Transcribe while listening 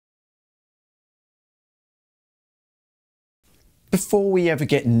Before we ever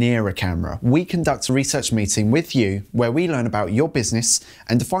get near a camera, we conduct a research meeting with you where we learn about your business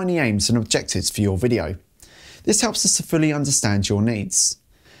and define the aims and objectives for your video. This helps us to fully understand your needs.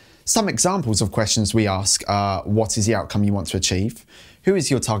 Some examples of questions we ask are: what is the outcome you want to achieve? Who is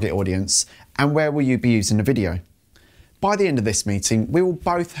your target audience? And where will you be using the video? By the end of this meeting, we will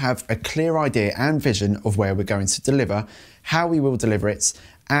both have a clear idea and vision of where we're going to deliver, how we will deliver it,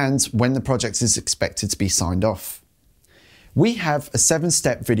 and when the project is expected to be signed off. We have a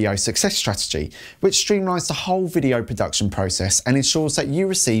 7-step video success strategy, which streamlines the whole video production process and ensures that you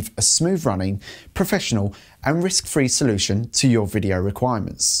receive a smooth running, professional and risk-free solution to your video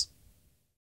requirements.